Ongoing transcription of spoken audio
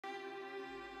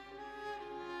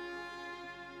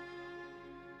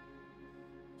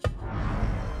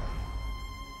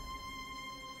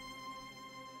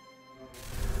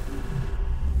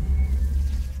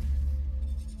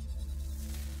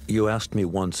You asked me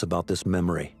once about this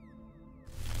memory.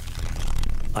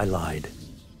 I lied.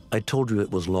 I told you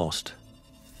it was lost.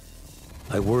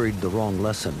 I worried the wrong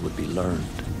lesson would be learned.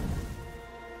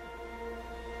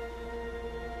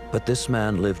 But this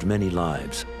man lived many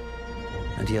lives,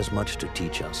 and he has much to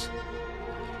teach us.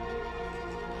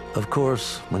 Of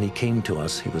course, when he came to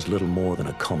us, he was little more than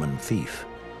a common thief,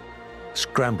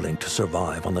 scrambling to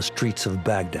survive on the streets of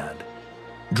Baghdad,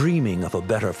 dreaming of a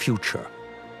better future.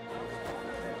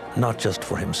 Not just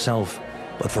for himself,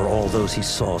 but for all those he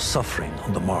saw suffering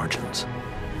on the margins.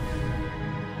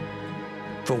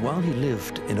 For while he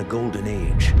lived in a golden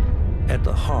age, at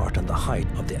the heart and the height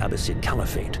of the Abbasid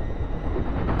Caliphate,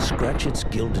 scratch its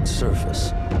gilded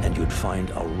surface and you'd find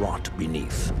a rot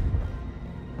beneath.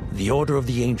 The Order of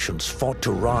the Ancients fought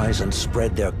to rise and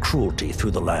spread their cruelty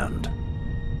through the land.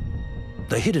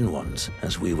 The Hidden Ones,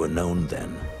 as we were known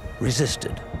then,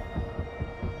 resisted,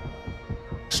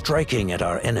 striking at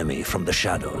our enemy from the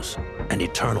shadows, an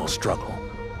eternal struggle.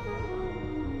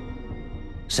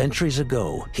 Centuries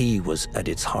ago, he was at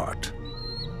its heart.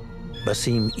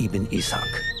 Basim ibn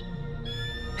Ishaq.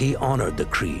 He honored the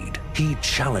creed. He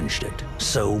challenged it.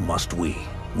 So must we.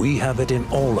 We have it in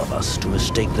all of us to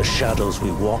mistake the shadows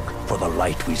we walk for the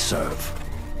light we serve.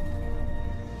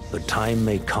 The time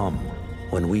may come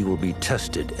when we will be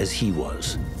tested as he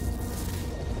was.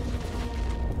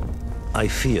 I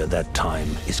fear that time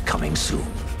is coming soon.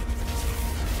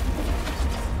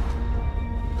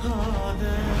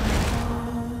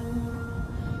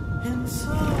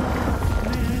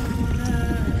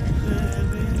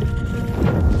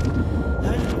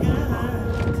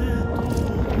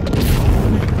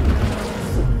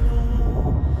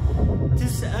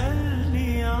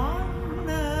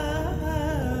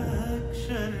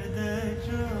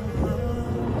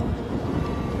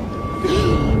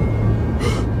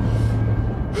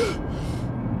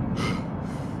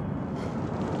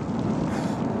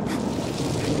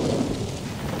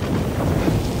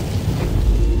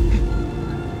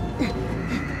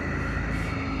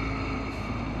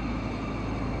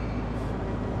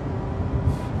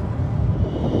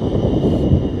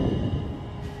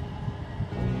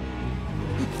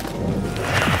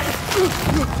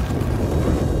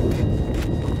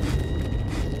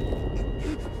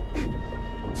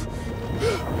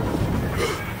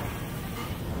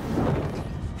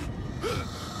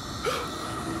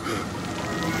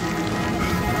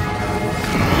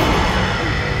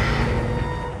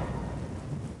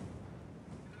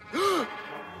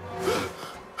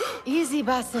 Easy,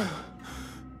 Basim.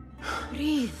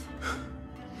 Breathe.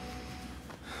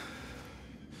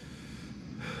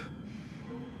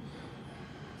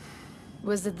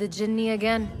 Was it the Jinni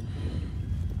again?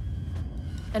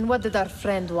 And what did our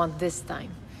friend want this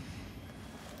time?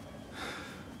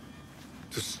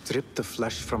 To strip the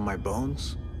flesh from my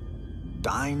bones?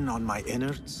 Dine on my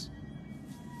innards?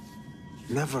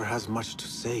 Never has much to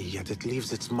say, yet it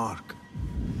leaves its mark.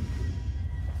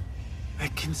 I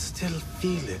can still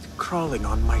feel it crawling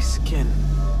on my skin.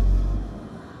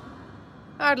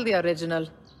 Hardly original.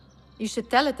 You should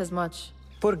tell it as much.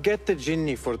 Forget the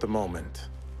Jinni for the moment.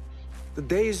 The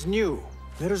day is new.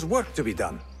 There is work to be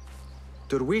done.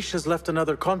 Derwish has left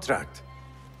another contract.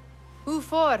 Who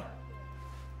for?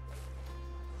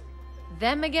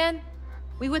 Them again?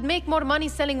 We would make more money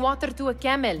selling water to a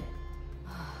camel.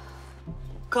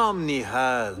 Come,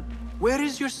 Nihal. Where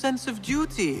is your sense of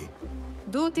duty?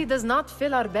 Duty does not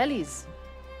fill our bellies.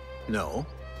 No,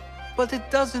 but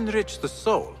it does enrich the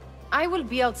soul. I will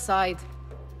be outside.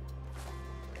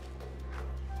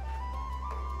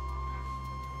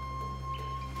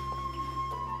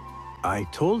 I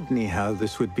told Nihal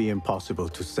this would be impossible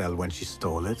to sell when she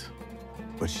stole it,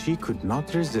 but she could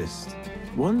not resist.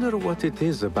 Wonder what it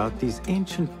is about these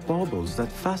ancient baubles that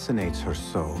fascinates her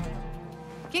so.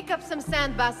 Kick up some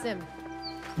sand, Basim.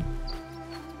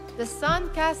 The sun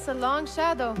casts a long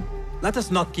shadow. Let us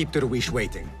not keep Derwish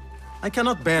waiting. I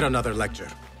cannot bear another lecture.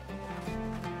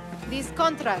 These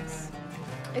contracts.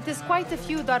 It is quite a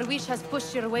few Darwish has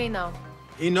pushed your way now.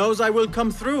 He knows I will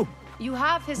come through. You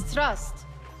have his trust.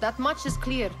 That much is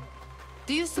clear.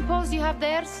 Do you suppose you have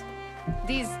theirs?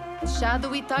 These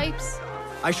shadowy types?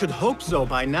 I should hope so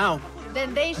by now.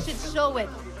 Then they should show it.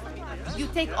 You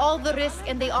take all the risk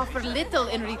and they offer little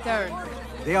in return.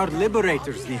 They are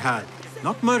liberators, Nihal,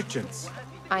 not merchants.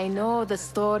 I know the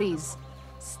stories.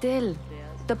 Still,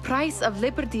 the price of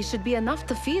liberty should be enough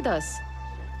to feed us.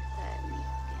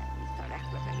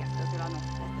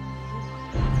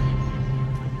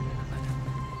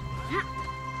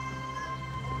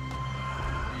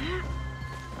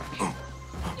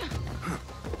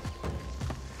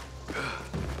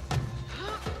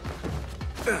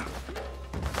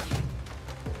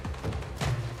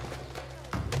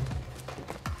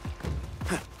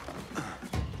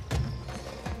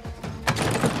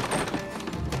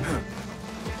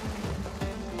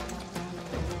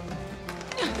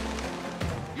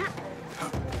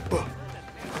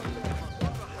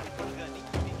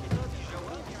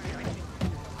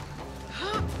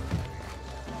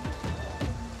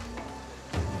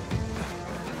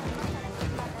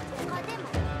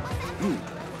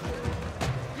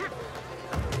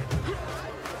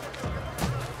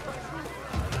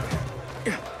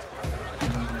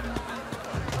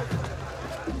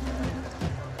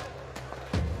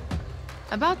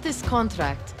 About this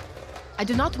contract, I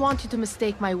do not want you to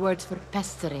mistake my words for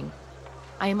pestering.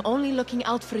 I am only looking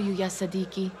out for you, ya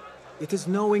Sadiki. It is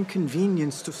no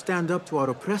inconvenience to stand up to our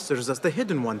oppressors as the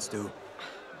Hidden Ones do.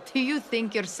 Do you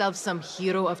think yourself some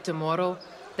hero of tomorrow?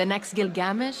 The next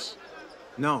Gilgamesh?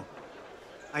 No.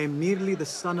 I am merely the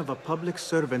son of a public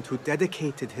servant who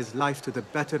dedicated his life to the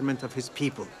betterment of his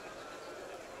people.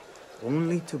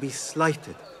 Only to be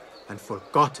slighted and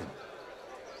forgotten.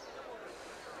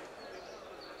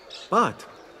 But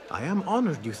I am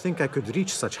honored you think I could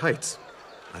reach such heights.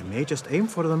 I may just aim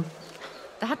for them.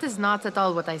 That is not at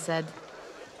all what I said.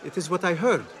 It is what I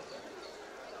heard.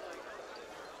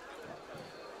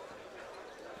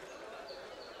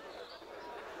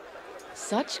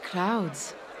 Such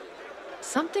crowds.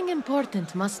 Something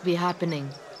important must be happening.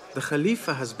 The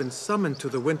Khalifa has been summoned to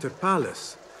the Winter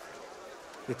Palace.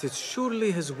 It is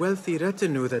surely his wealthy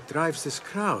retinue that drives this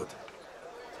crowd.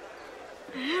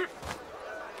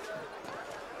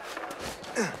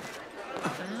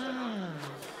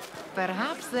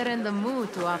 Perhaps they're in the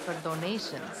mood to offer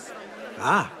donations.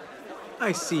 Ah,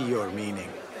 I see your meaning.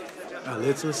 A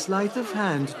little sleight of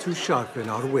hand to sharpen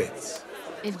our wits.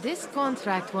 If this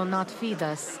contract will not feed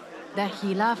us, the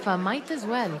Khilafa might as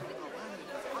well.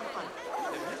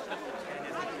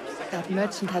 That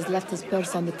merchant has left his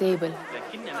purse on the table.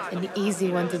 An easy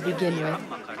one to begin with.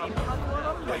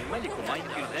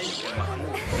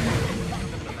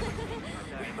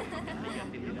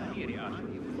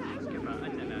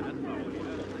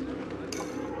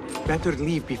 Better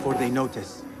leave before they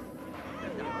notice.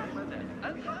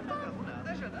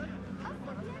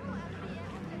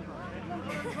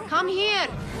 Come here!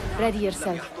 Ready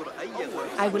yourself.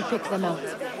 I will pick them out.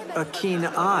 A keen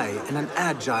eye and an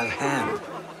agile hand.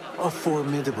 A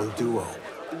formidable duo.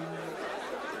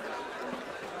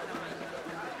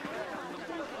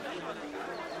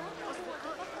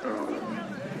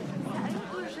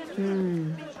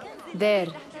 There.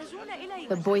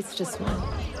 The boisterous one.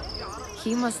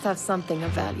 He must have something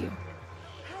of value.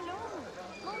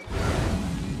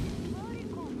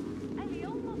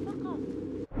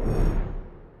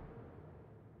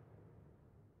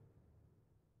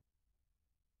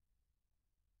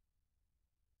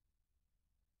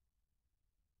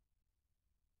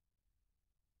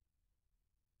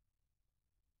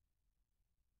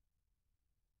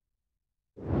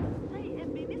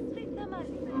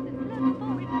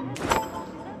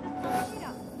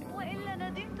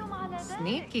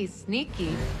 Sneaky,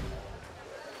 sneaky.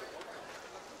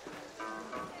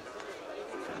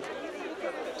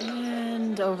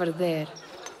 And over there,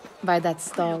 by that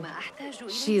stall,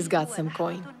 she's got some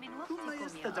coin.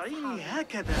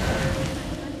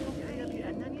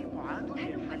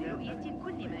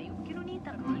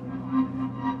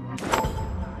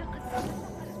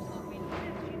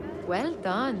 Well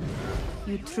done.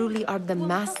 You truly are the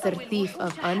master thief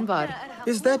of Anbar.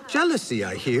 Is that jealousy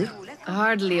I hear?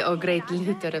 Hardly, O great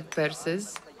looter of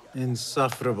purses.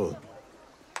 Insufferable.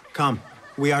 Come,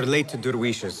 we are late to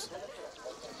Derwishes.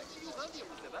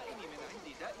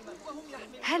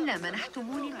 هلا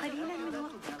منحتموني قليلا من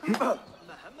وقتكم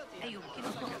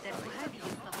أيمكنكم ترك هذه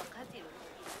الصفقات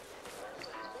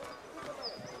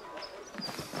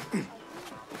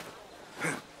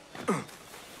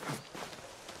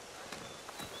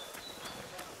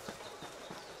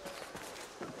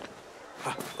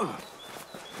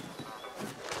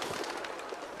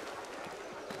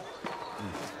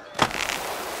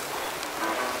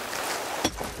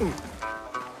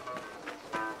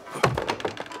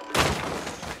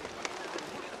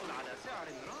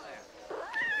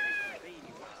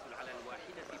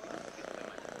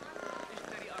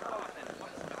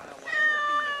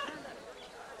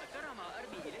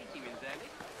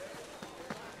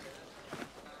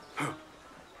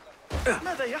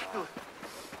ماذا يحدث؟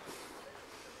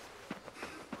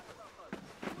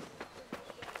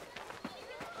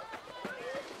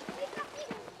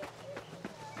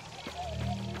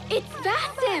 It's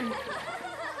Basim!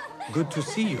 Good to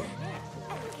see you.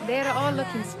 They're all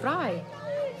looking spry.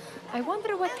 I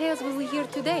wonder what tales will we hear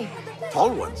today?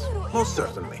 Tall ones, most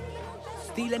certainly.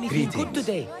 Steal anything good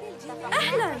today?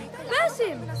 أهلا!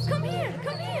 Basim! Come here!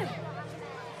 Come here!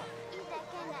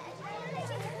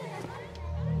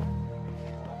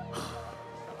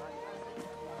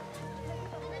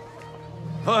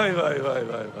 Hi.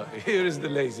 Here is the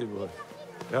lazy boy.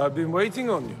 I've been waiting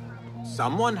on you.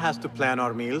 Someone has to plan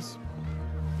our meals.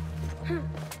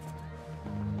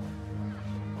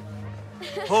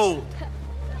 Hold!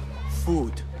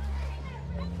 Food.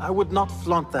 I would not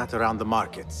flaunt that around the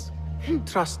markets.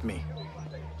 Trust me.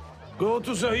 Go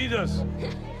to Saida's.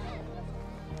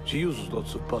 She uses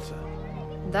lots of butter.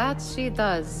 That she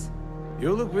does.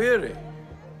 You look weary.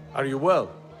 Are you well?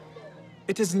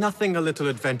 It is nothing a little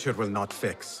adventure will not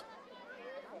fix.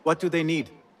 What do they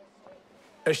need?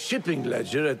 A shipping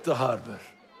ledger at the harbor.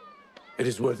 It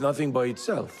is worth nothing by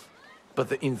itself, but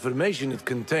the information it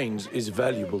contains is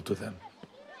valuable to them.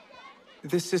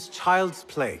 This is child's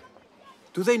play.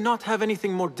 Do they not have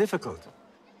anything more difficult?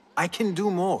 I can do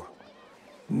more.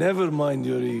 Never mind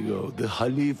your ego. The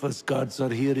Khalifa's guards are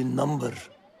here in number,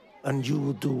 and you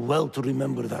would do well to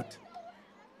remember that.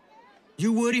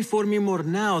 You worry for me more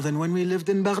now than when we lived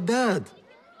in Baghdad.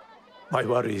 My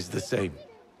worry is the same.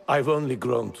 I've only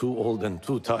grown too old and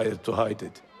too tired to hide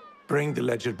it. Bring the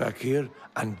ledger back here,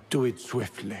 and do it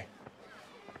swiftly.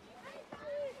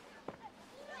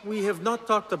 We have not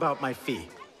talked about my fee.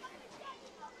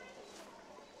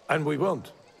 And we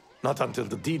won't. Not until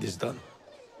the deed is done.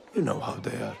 You know how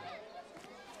they are.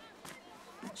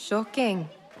 Shocking.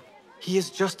 He is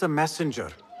just a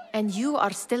messenger. And you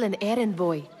are still an errand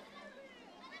boy.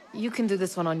 You can do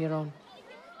this one on your own.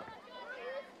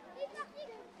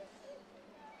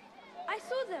 I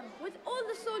saw them with all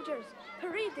the soldiers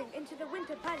parading into the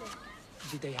Winter Palace.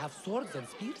 Did they have swords and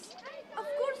spears? Of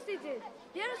course they did.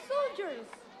 They are soldiers.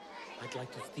 I'd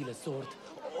like to steal a sword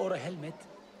or a helmet.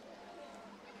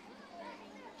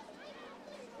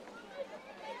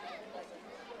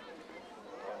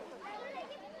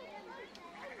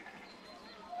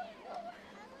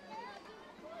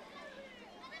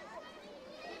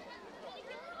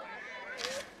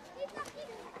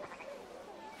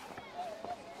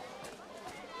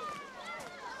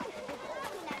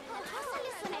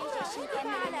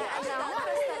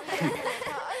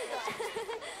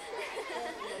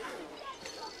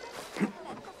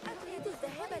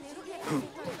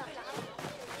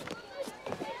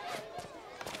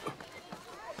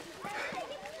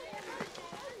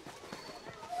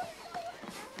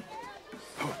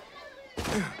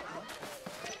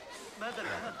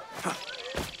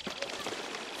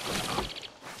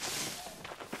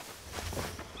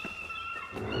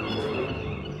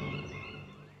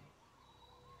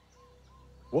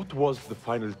 What was the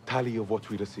final tally of what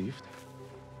we received?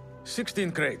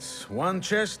 16 crates, 1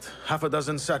 chest, half a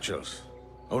dozen satchels.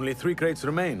 Only 3 crates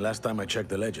remain last time I checked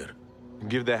the ledger.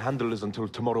 Give their handlers until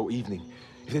tomorrow evening.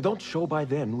 If they don't show by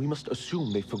then, we must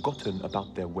assume they've forgotten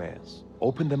about their wares.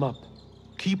 Open them up.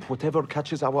 Keep whatever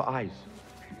catches our eyes.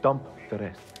 Dump the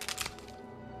rest.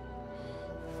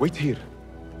 Wait here.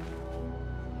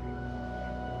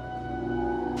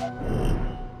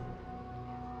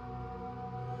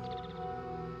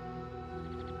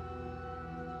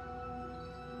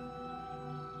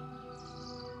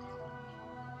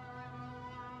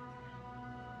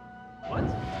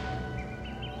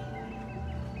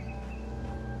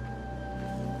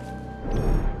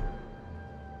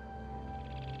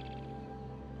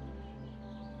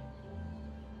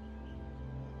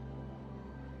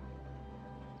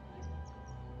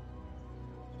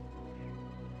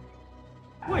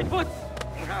 Wait, what?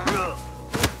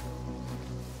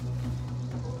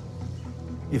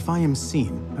 If I am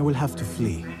seen, I will have to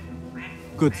flee.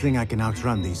 Good thing I can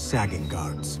outrun these sagging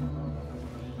guards.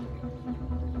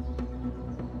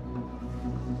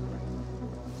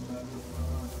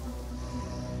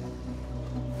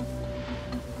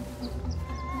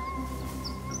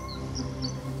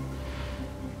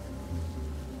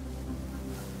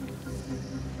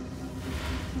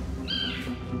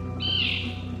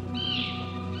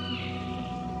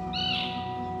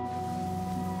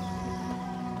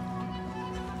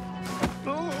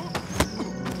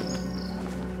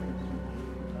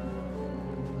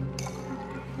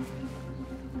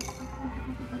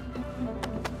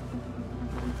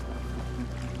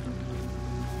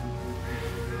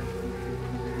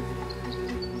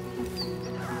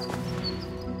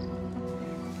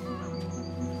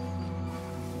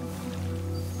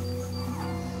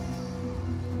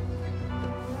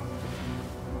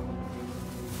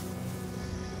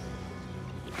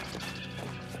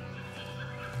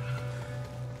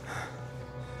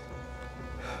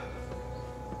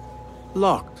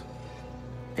 Locked.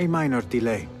 A minor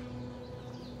delay.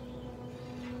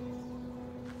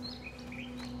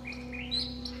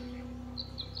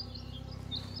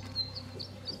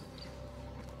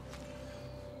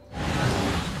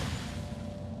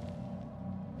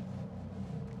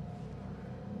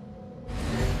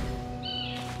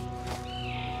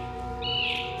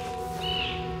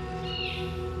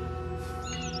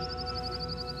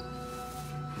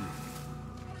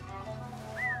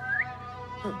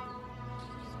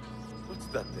 What's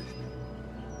that then?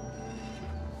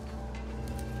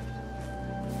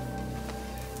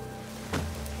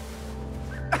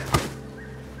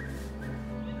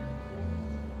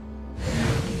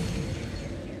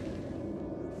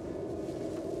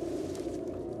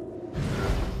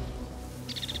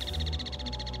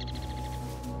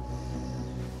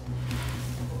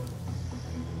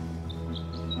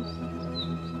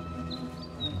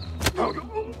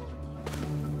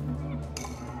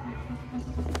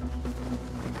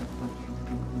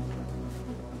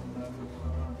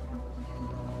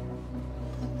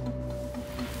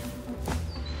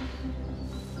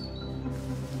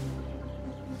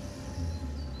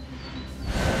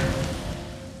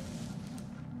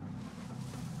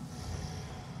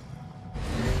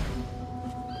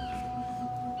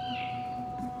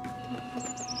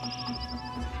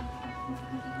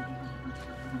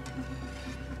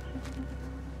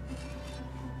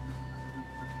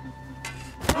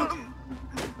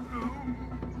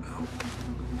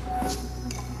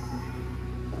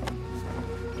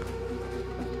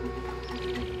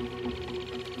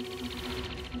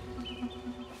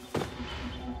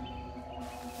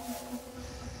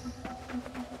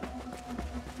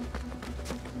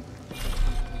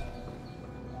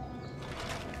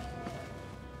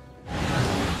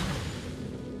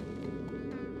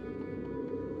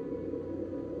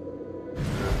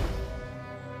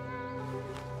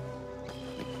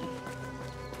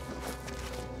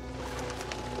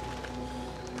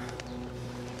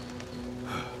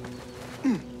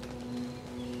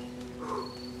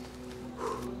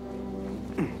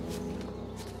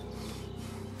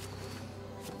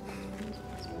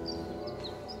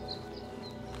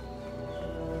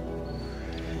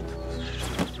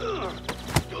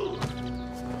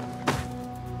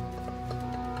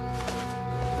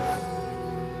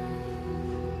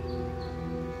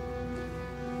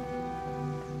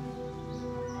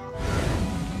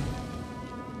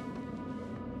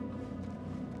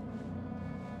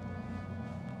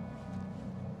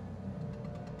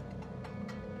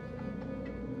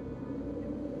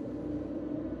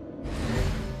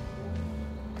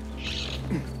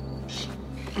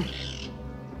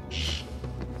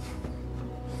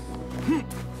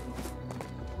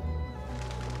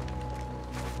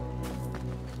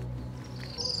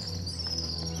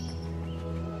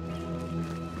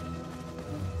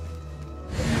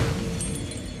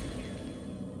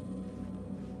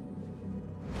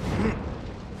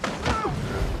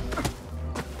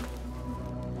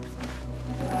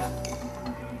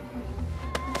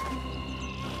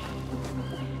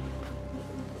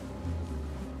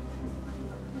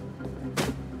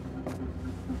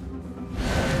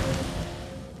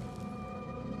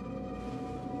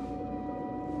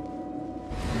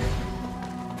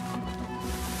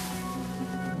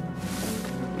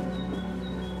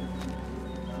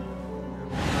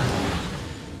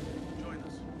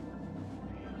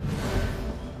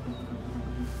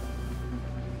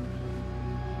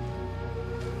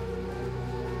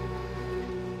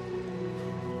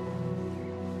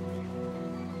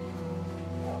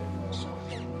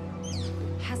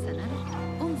 حسناً،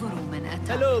 انظروا من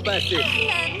أتى. Hello, Basim.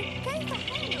 أهلاً، كيف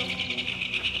حالك؟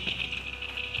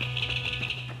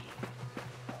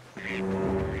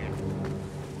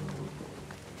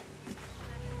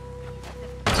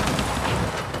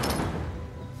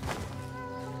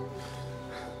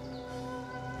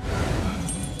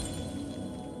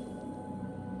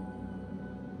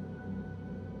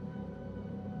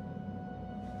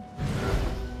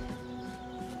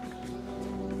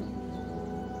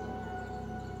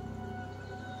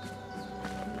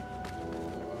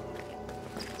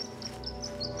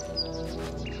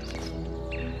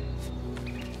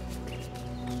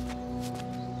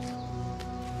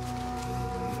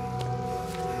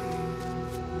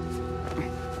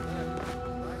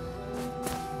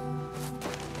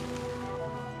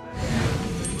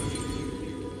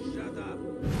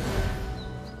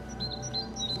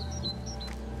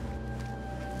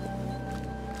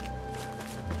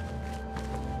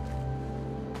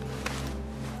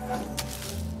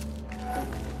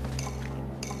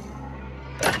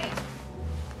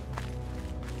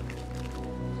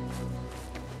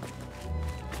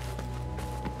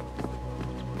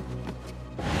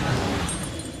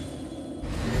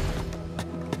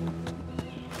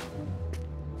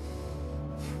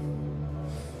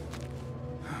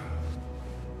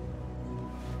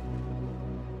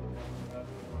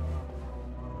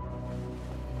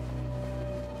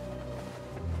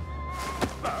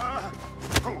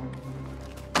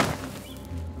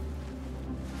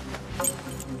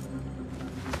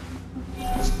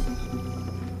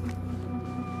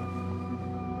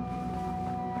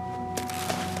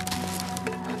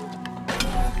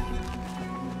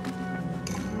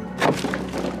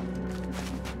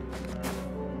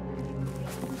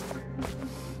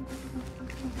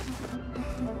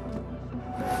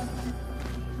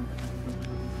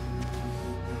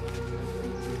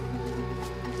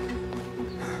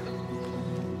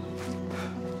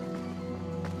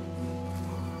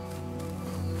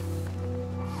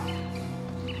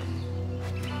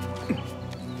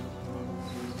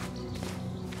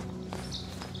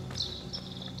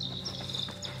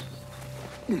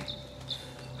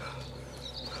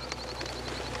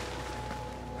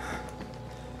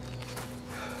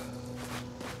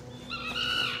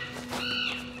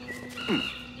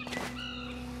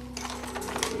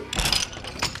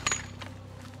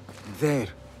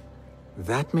 There.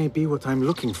 That may be what I'm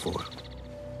looking for.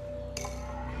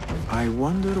 I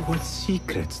wonder what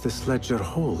secrets this ledger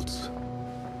holds.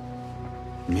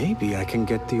 Maybe I can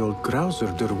get the old grouser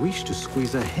Derwish to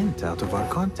squeeze a hint out of our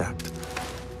contact.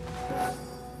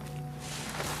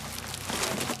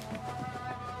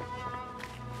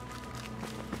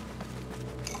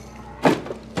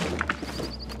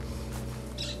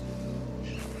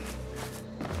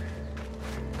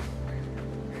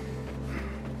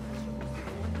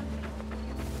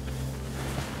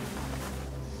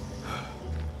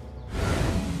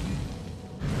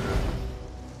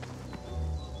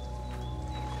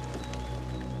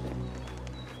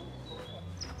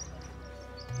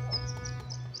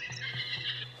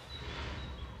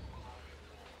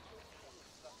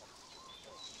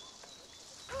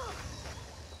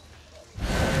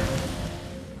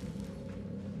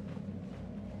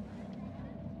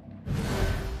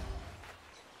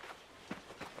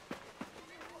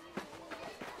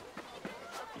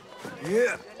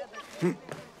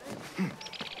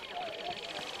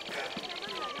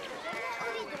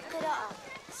 أريد القراءة.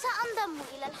 سأنضم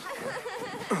إلى الحلقة.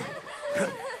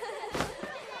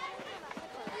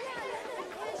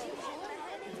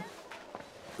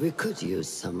 We could use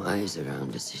some eyes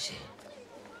around the city.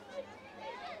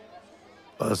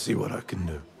 I'll see what I can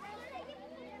do.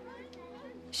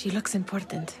 She looks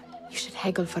important. You should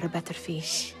haggle for a better fee.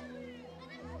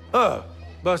 Ah,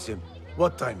 Basim,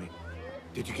 what timing?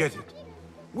 Did you get it?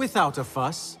 Without a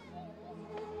fuss.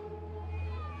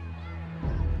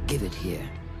 Give it here.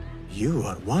 You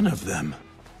are one of them.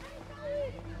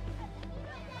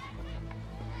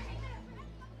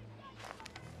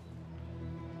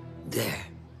 There.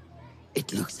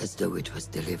 It looks as though it was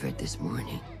delivered this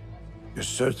morning. You're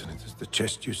certain it is the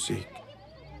chest you seek?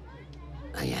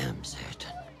 I am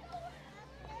certain.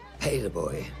 Pay the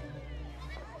boy.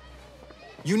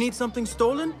 You need something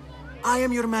stolen? I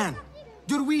am your man.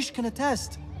 Derwish can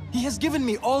attest. He has given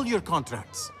me all your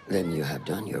contracts. Then you have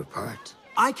done your part.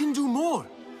 I can do more.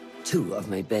 2 of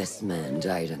my best men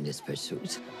died on this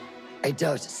pursuit. I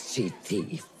doubt a street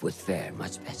thief would fare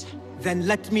much better. Then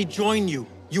let me join you.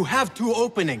 You have 2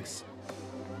 openings.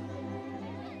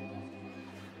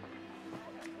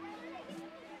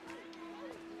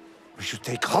 We should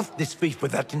take half this beef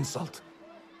with that insult.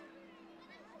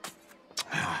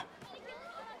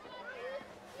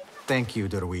 Thank you,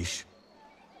 Derwish.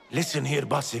 Listen here,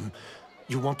 Basim.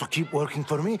 You want to keep working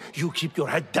for me? You keep your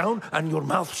head down and your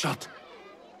mouth shut.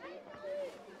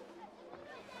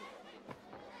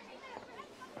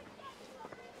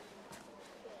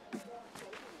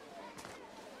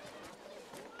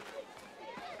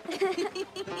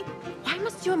 Why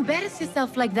must you embarrass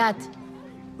yourself like that?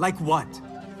 Like what?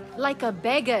 Like a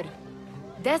beggar.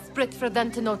 Desperate for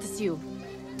them to notice you.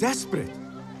 Desperate?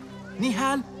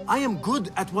 Nihal, I am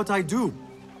good at what I do.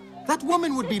 That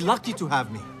woman would be lucky to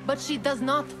have me. But she does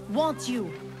not want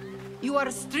you. You are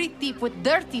a street thief with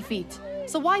dirty feet.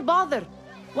 So why bother?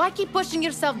 Why keep pushing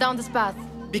yourself down this path?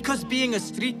 Because being a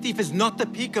street thief is not the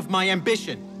peak of my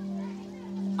ambition.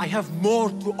 I have more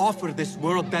to offer this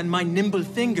world than my nimble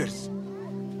fingers.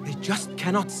 They just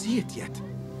cannot see it yet.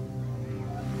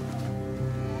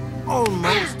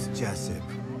 Almost, Jessup.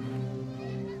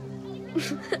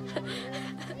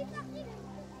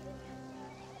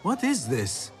 What is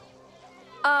this?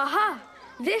 Aha!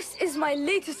 This is my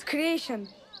latest creation.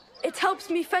 It helps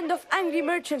me fend off angry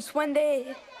merchants when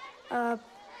they...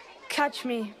 catch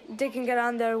me digging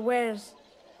around their wares.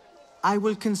 I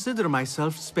will consider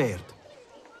myself spared.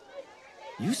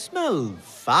 You smell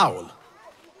foul.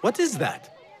 What is that?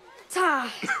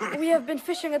 Ta! We have been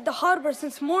fishing at the harbor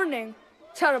since morning.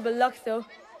 Terrible luck, though.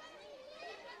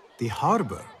 The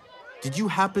harbor? Did you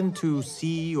happen to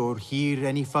see or hear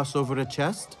any fuss over a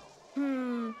chest?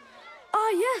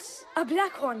 Ah, yes, a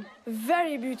black one.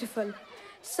 Very beautiful.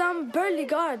 Some burly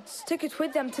guards took it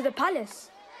with them to the palace.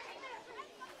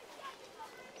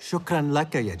 Shukran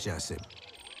laka, ya Jasib.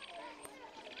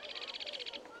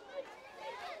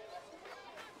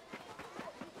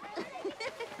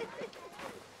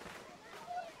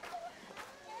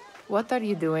 What are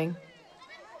you doing?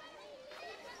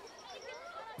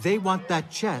 They want that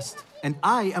chest, and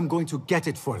I am going to get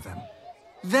it for them.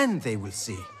 Then they will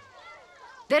see.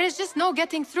 There is just no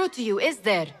getting through to you, is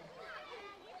there?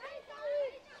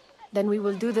 Then we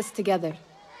will do this together.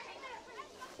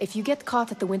 If you get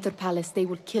caught at the Winter Palace, they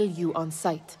will kill you on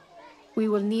sight. We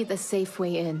will need a safe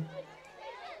way in.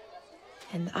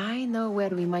 And I know where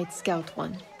we might scout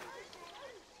one.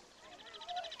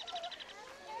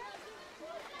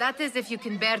 That is if you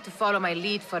can bear to follow my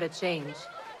lead for a change.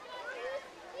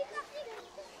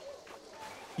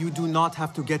 You do not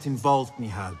have to get involved,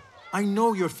 Nihal. I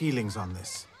know your feelings on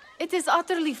this. It is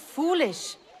utterly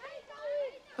foolish.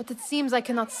 But it seems I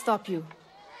cannot stop you.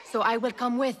 So I will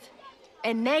come with,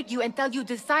 and nag you until you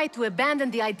decide to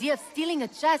abandon the idea of stealing a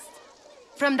chest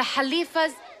from the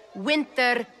Khalifa's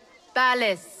Winter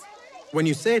Palace. When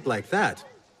you say it like that,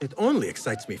 it only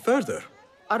excites me further.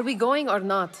 Are we going or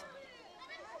not?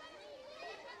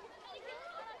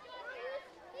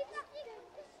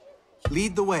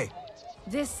 Lead the way.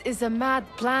 This is a mad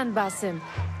plan, Basim.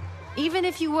 Even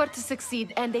if you were to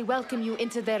succeed and they welcome you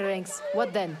into their ranks,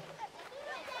 what then?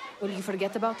 Will you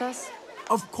forget about us?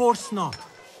 Of course not.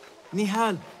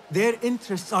 Nihal, their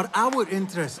interests are our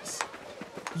interests.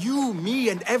 You, me,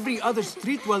 and every other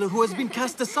street dweller who has been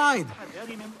cast aside.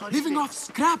 Living off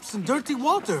scraps and dirty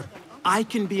water. I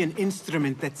can be an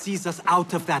instrument that sees us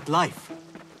out of that life.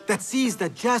 That sees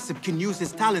that Jasib can use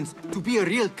his talents to be a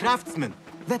real craftsman.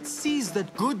 That sees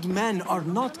that good men are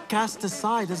not cast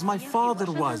aside as my father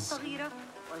was.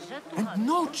 And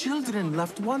no children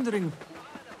left wondering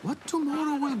what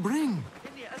tomorrow will bring.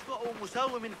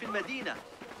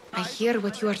 I hear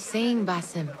what you are saying,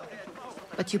 Basim.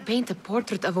 But you paint a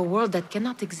portrait of a world that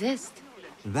cannot exist.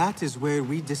 That is where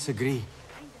we disagree.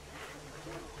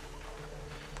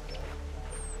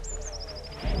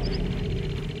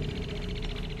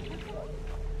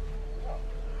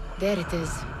 There it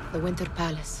is, the Winter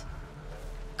Palace.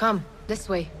 Come, this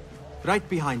way. Right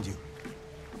behind you.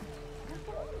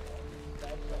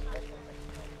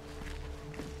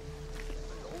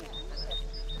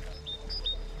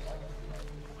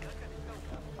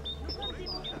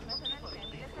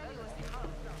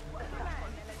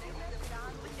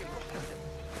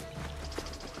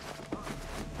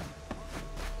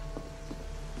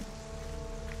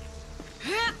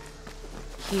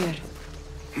 Here.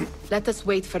 Let us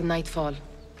wait for nightfall.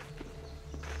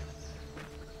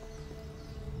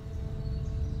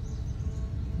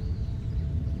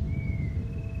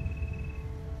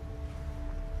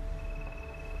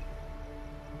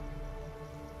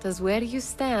 Does where you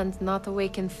stand not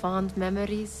awaken fond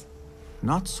memories?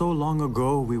 Not so long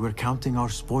ago, we were counting our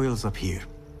spoils up here,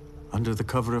 under the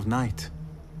cover of night.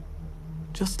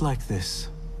 Just like this.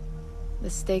 The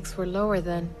stakes were lower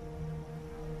then.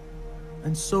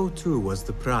 And so too was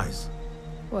the prize.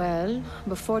 Well,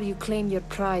 before you claim your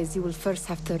prize, you will first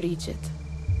have to reach it.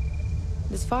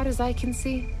 As far as I can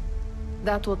see,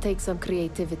 that will take some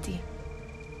creativity.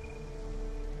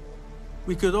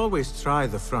 We could always try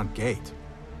the front gate.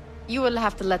 You will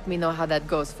have to let me know how that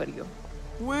goes for you.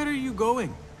 Where are you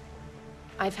going?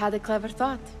 I've had a clever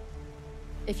thought.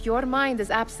 If your mind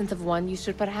is absent of one, you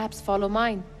should perhaps follow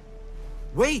mine.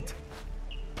 Wait!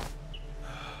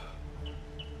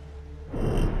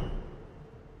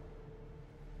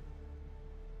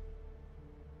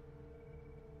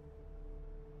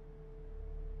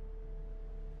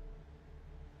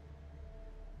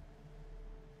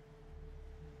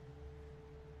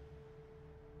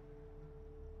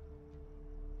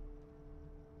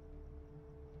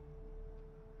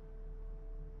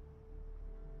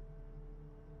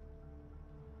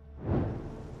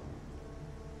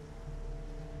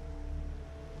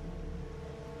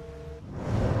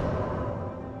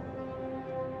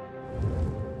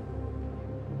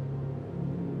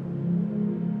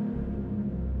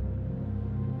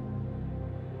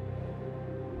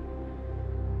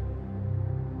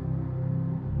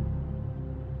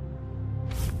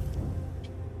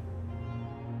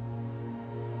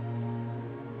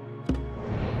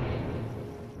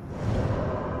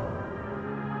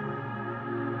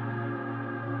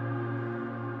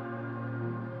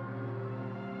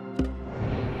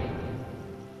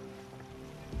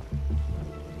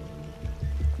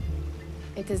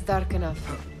 It is dark enough.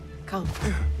 Come.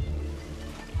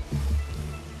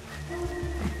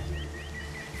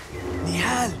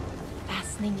 Nihal!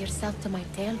 Fastening yourself to my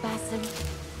tail, Basim.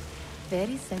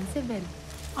 Very sensible.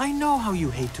 I know how you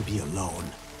hate to be alone.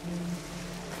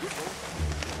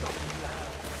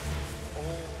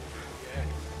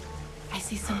 I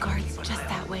see some guards just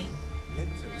that way.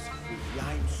 Lentils with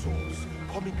lime sauce,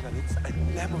 pomegranates,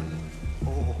 and lemon.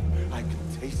 Oh, I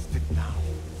can taste it now.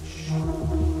 Shh. I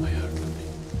heard something.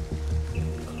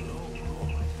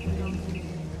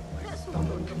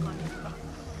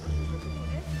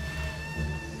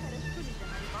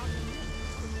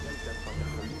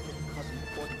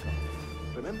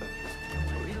 Remember,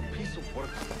 a real piece of work.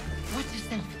 Watch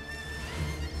yourself.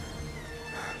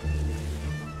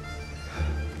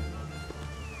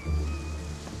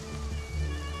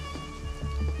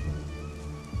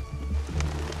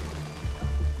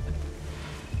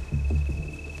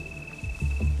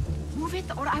 Move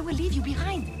it, or I will leave you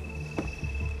behind.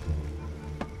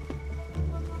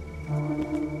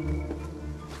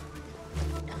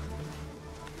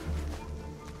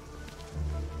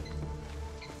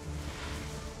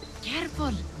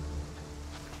 Careful.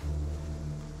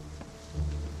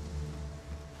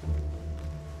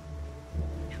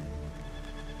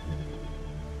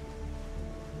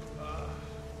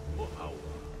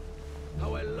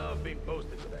 How I love being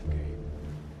posted to that cave.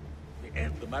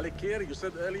 The Malikir you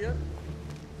said earlier?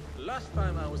 Last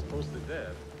time I was posted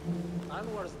there,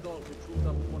 Anwar's dog chewed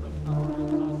up one of our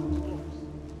dogs.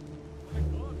 My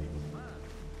God, he was mad.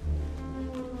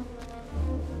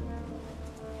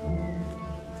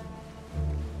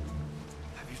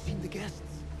 Have you seen the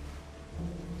guests?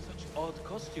 Such odd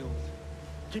costumes.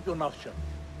 Keep your mouth shut.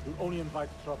 You'll only invite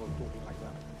trouble talking like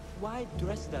that. Why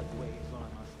dress that way is what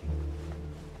I'm asking.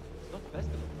 It's not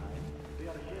festival time. They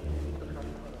are here to keep the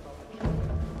Khalifa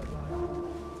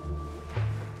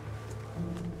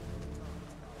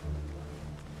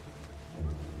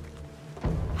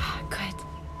Good.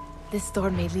 This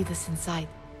door may lead us inside.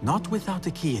 Not without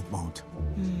a key, it won't.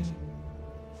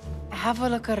 Have a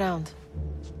look around.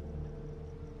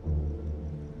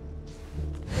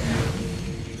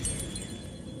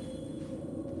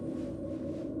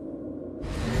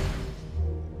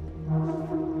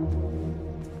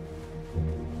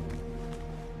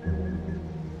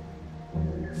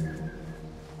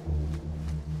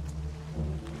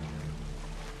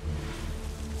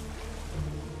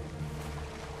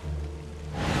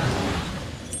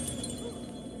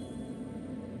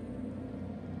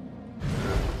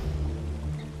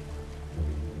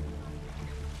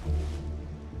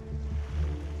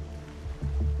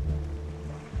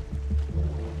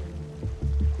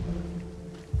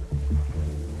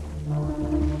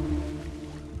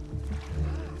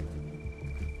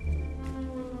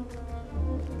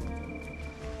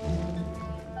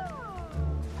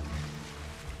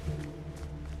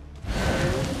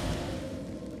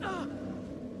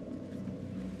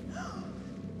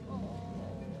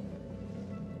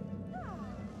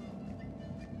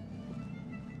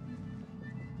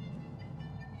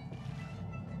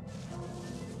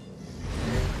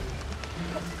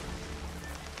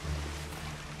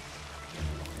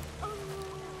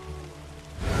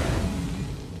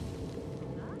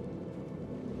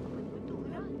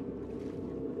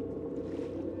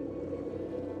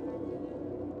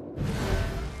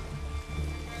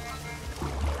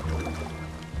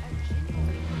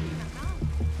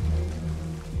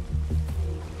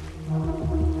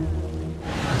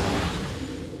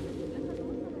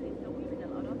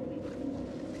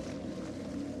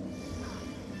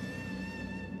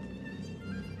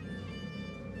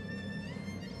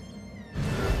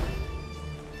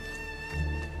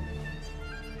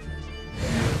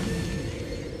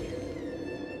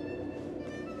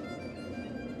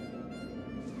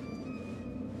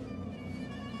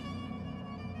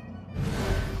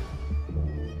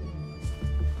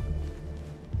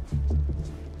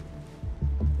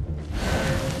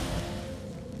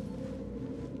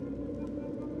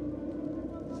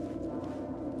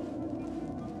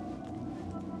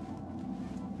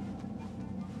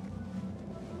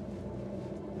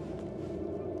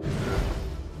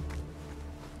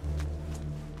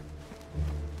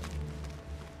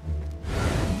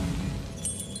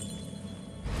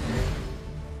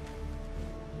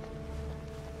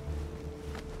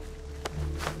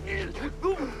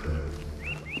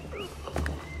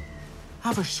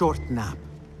 have a short nap,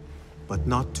 but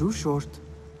not too short.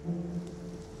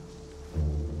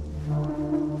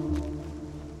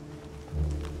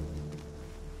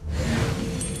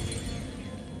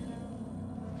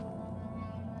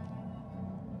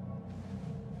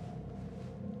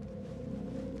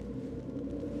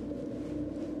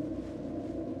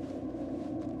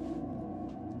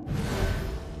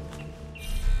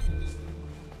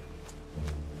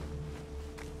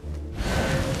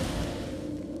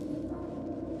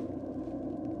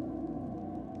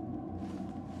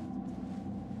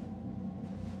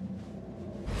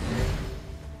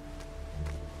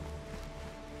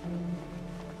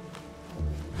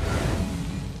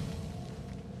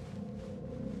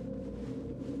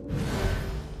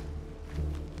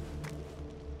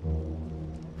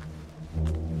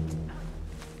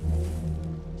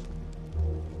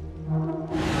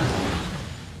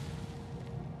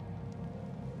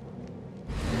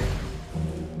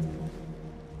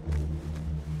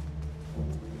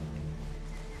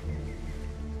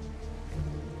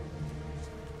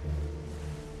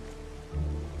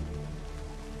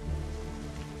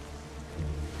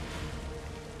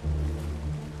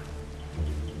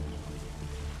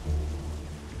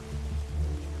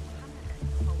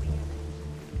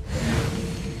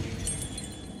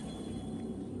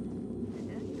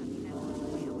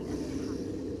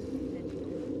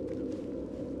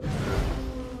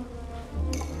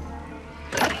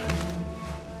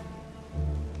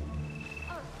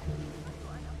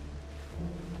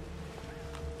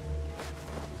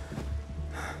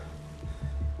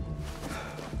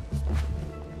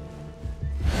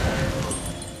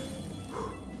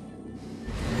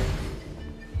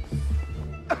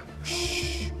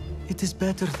 It is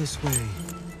better this way.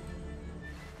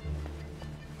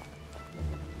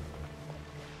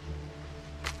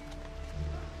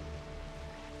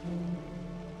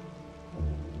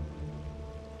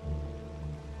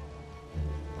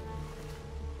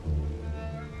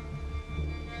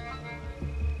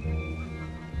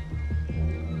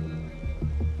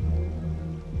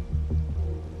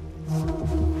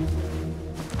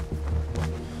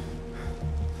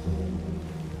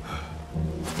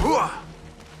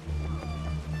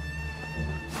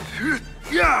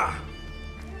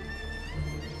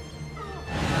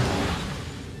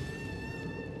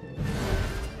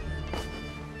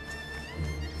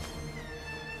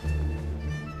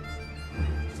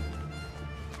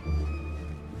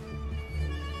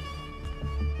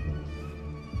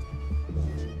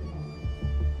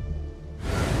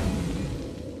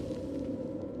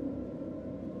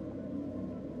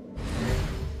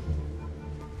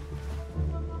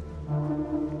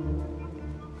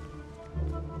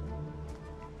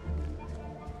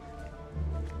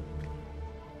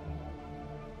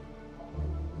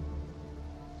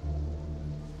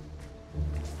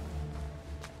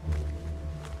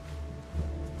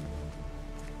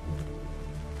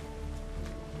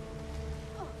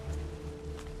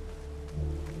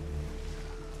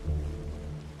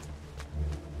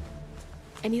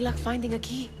 Any luck finding a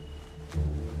key?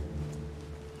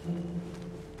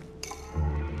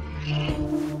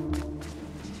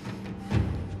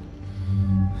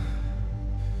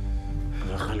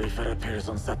 The Khalifa appears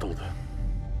unsettled.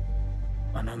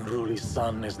 An unruly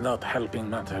son is not helping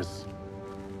matters.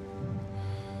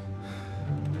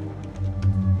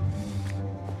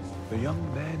 The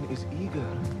young man is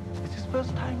eager. It's his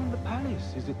first time in the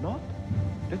palace, is it not?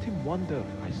 Let him wander,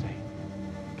 I say.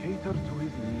 Cater to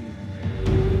his needs.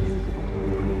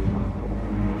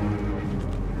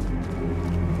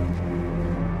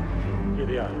 Here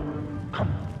they are.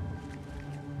 Come.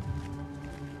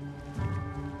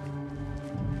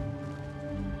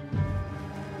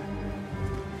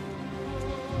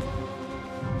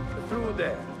 Through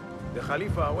there. The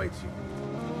Khalifa awaits you.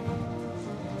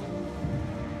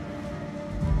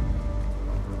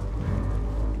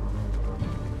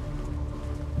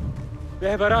 They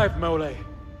have arrived, Mawlay.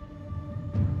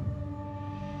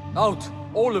 Out,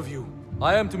 all of you.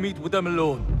 I am to meet with them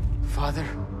alone. Father,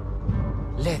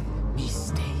 let me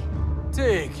stay.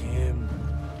 Take him.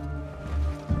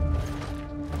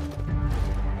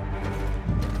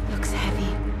 Looks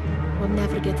heavy. We'll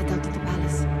never get it out of the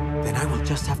palace. Then I will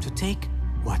just have to take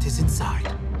what is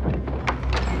inside.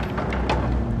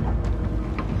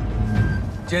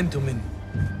 Gentlemen,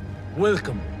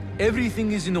 welcome.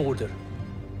 Everything is in order.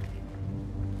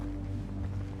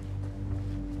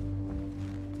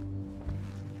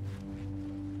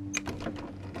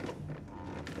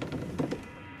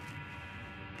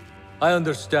 I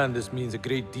understand this means a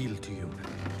great deal to you.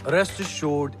 Rest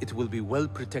assured, it will be well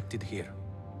protected here.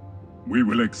 We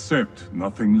will accept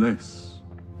nothing less.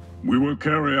 We will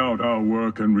carry out our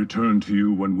work and return to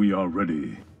you when we are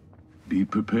ready. Be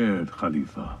prepared,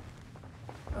 Khalifa.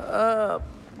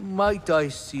 Might I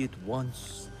see it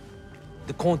once?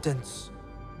 The contents.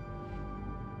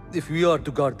 If we are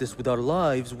to guard this with our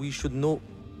lives, we should know...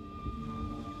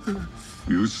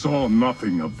 You saw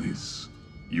nothing of this.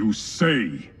 You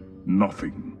say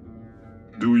nothing.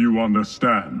 Do you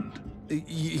understand?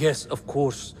 Yes, of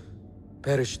course.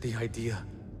 Perish the idea.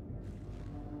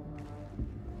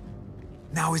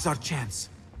 Now is our chance.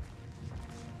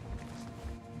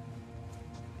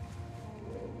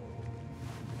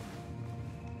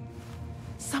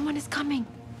 Someone is coming.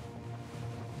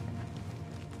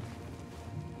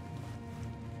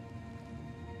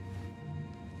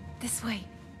 This way.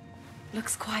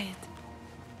 Looks quiet.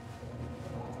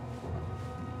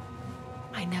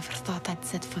 I never thought I'd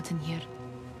set foot in here.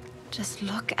 Just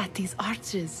look at these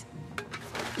arches.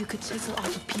 You could chisel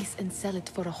off a piece and sell it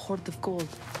for a hoard of gold.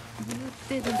 You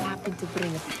didn't happen to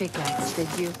bring a pickaxe, did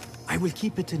you? I will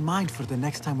keep it in mind for the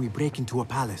next time we break into a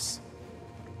palace.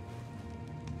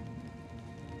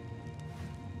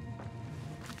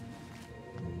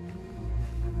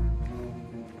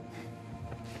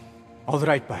 All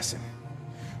right, Basim.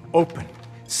 Open,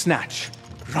 snatch,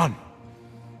 run.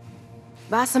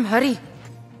 Basim, hurry.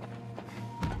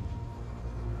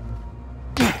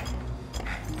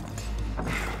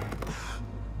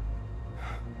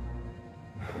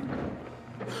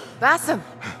 Basim!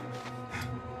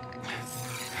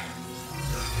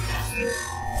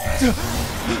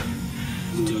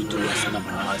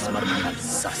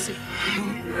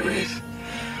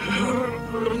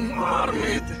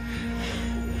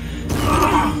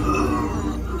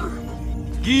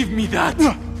 Give me that!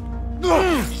 No!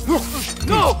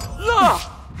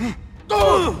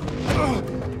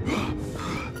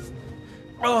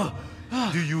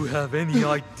 Do you have any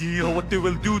idea what they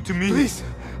will do to me? Please,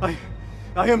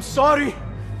 I am sorry.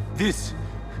 This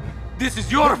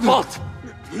is your fault.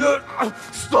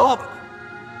 Stop!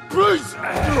 Please!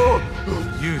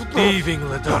 You thieving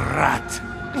little rat!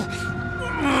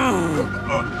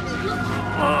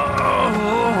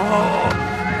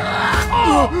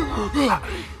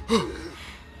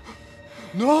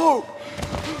 No!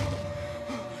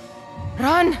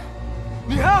 Run!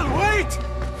 Nihal, wait!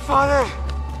 Father!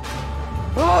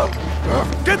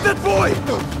 Get that boy!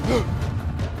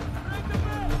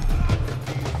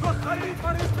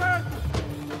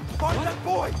 Find that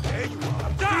boy! There you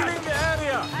are! Clearing the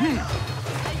area!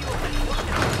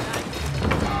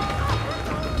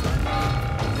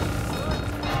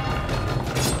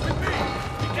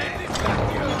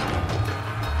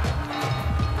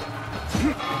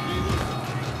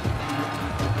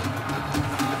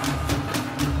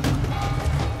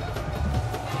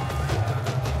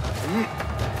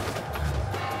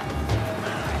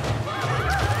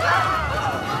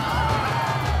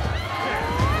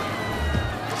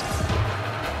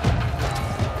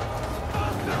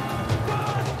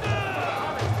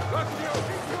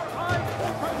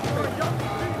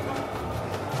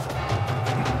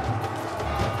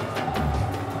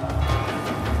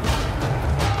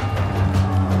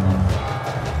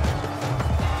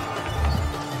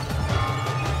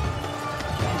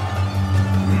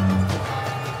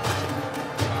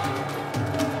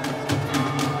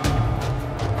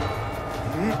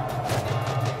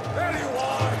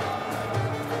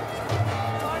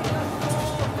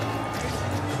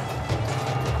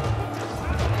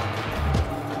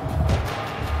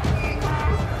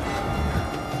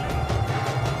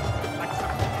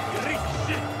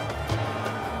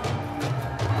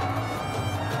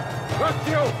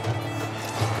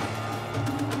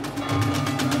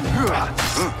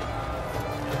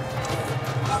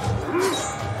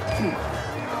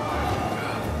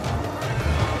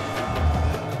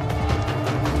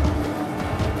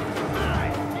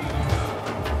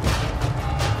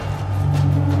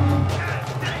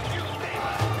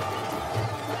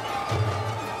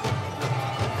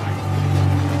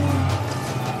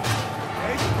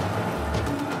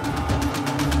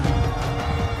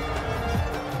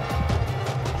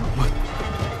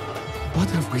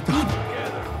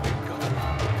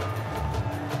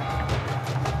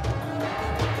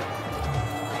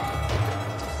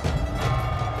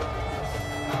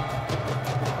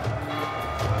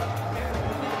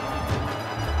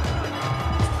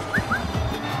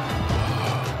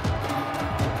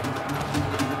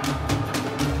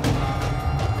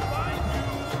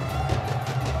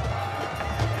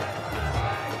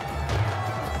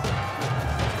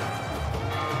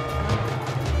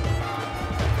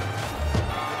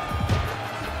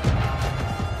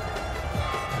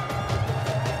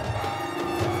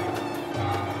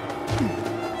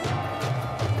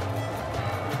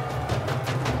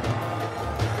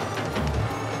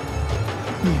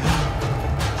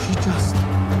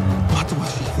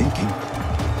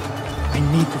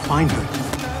 find her,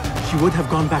 she would have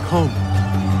gone back home.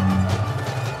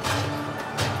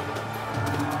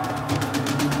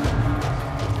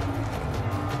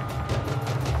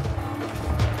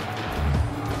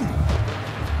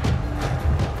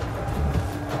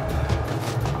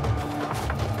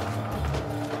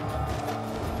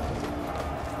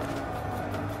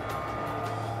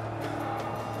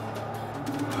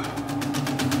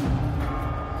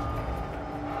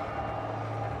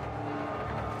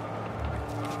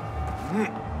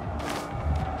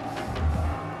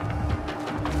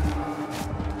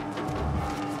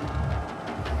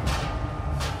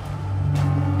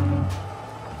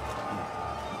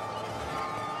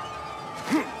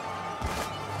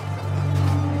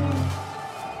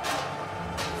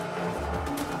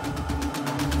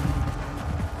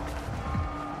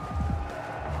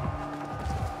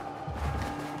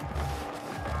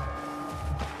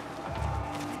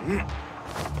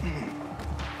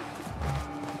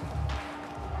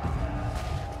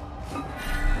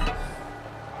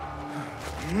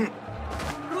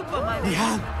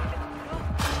 Nihal!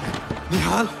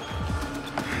 Nihal!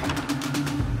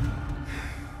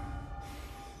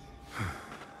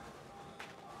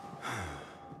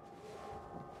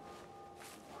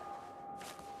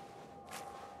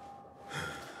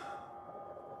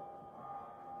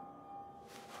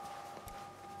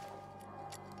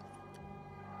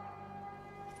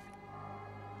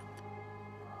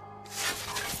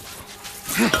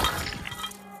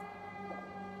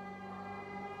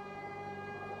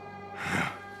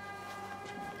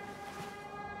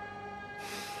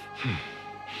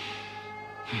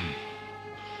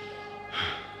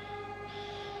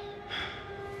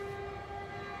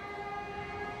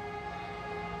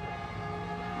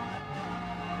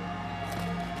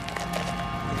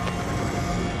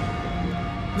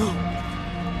 No!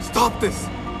 Stop this!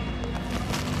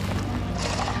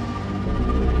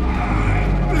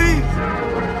 Please!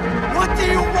 What do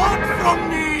you want from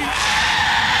me?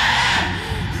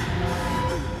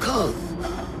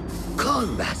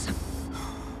 Calm, Basim.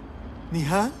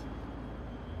 Nihal?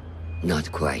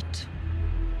 Not quite.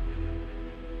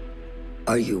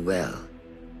 Are you well?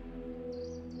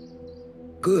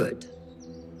 Good.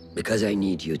 Because I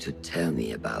need you to tell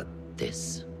me about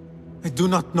this. I do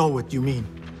not know what you mean.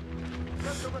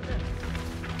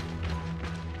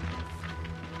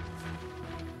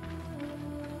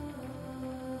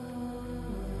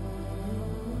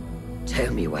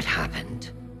 Tell me what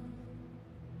happened.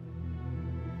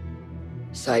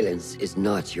 Silence is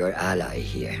not your ally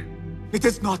here. It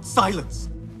is not silence.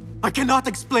 I cannot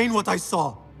explain what I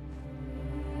saw.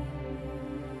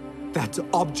 That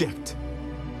object.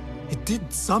 It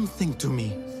did something to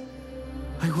me.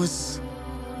 I was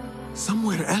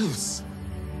somewhere else.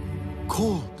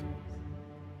 Cold.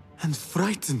 And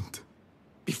frightened.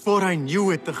 Before I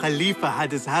knew it, the Khalifa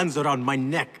had his hands around my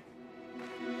neck.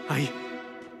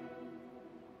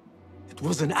 It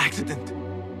was an accident.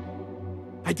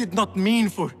 I did not mean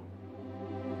for...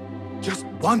 Just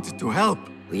wanted to help.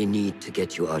 We need to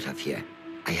get you out of here.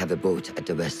 I have a boat at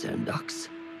the western docks.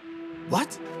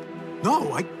 What?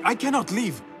 No, I cannot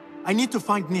leave. I need to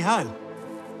find Nihal.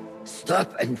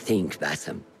 Stop and think,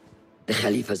 Basim. The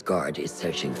Khalifa's guard is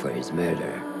searching for his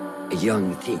murderer. A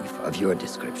young thief of your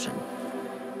description.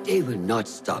 They will not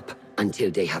stop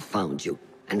until they have found you.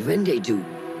 And when they do,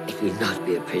 it will not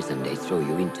be a prison they throw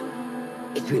you into.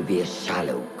 It will be a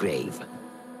shallow grave.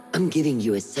 I'm giving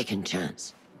you a second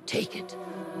chance. Take it.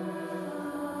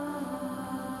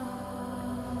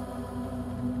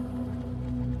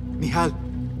 Nihal,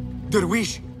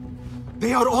 Derwish,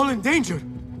 they are all in danger.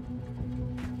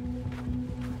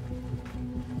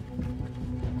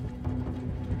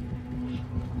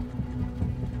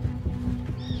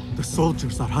 The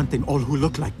soldiers are hunting all who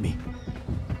look like me.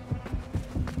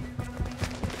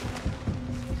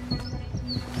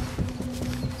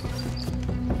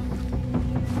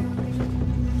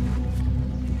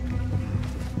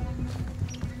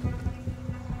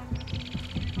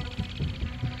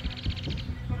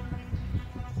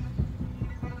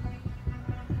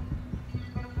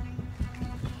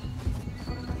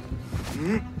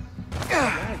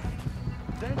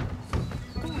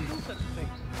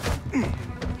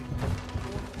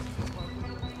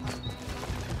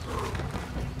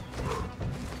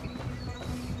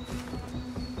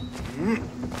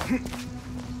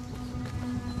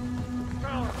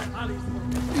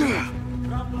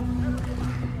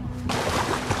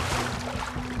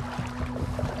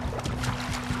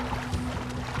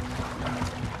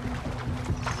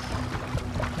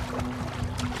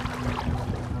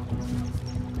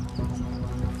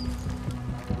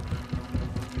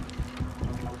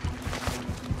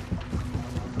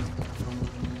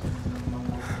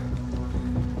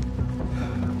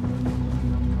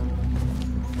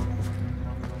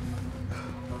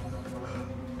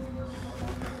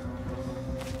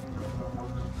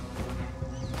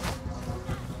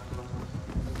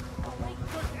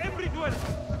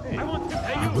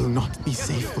 not be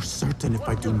safe for certain if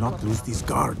I do not lose these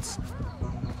guards.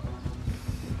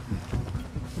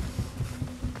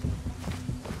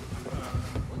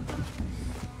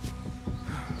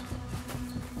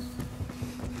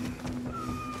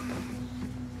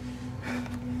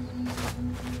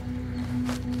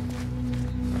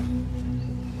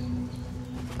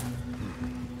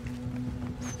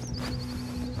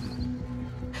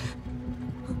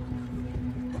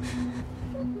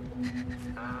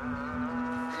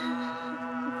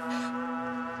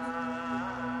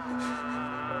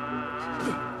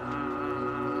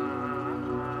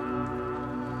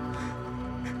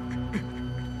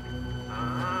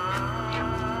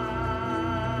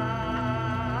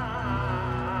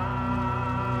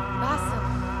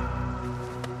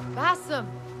 Basim!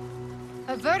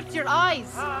 Avert your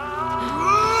eyes!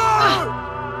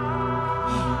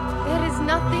 There is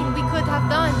nothing we could have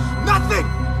done. Nothing!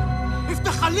 If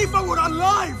the Khalifa were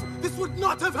alive, this would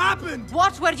not have happened!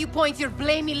 Watch where you point your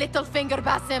blamey little finger,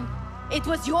 Basim. It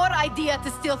was your idea to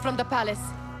steal from the palace.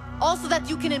 Also that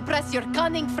you can impress your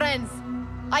cunning friends.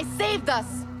 I saved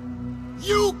us!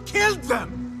 You killed them!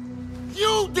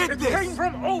 You did this! It came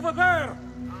from over there!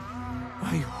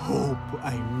 I hope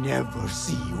I never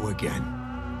see you again.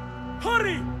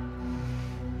 Hurry!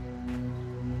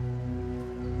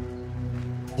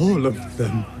 All of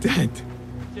them dead.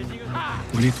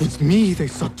 When it was me they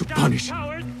sought to punish.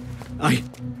 I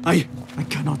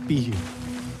cannot be here.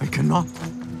 I cannot.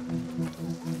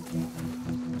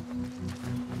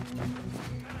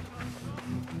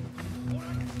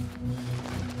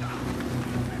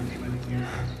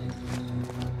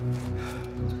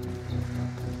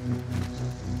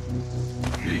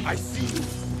 I see you.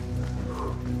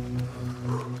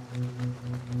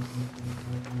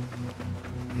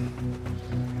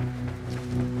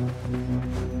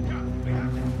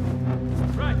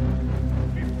 Right.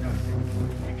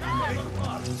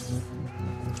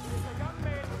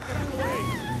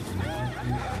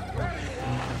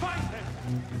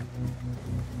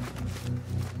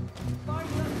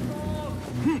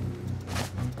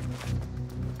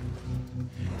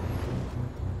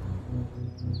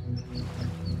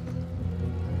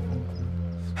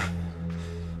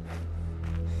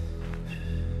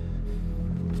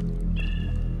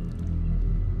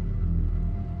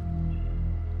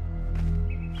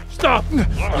 Stop!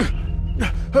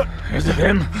 Is it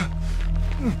him?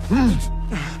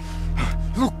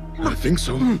 I think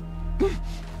so.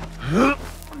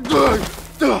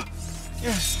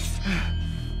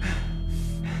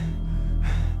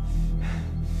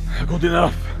 Good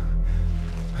enough.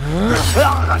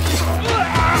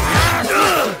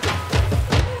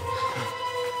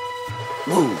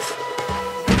 Move.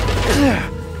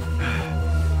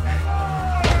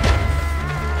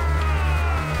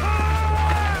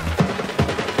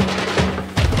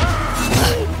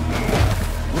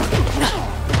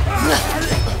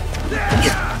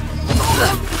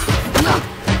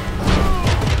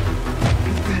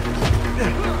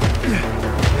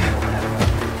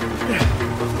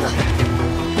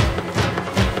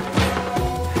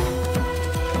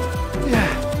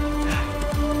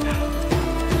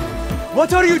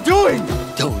 What are you doing?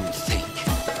 Don't think.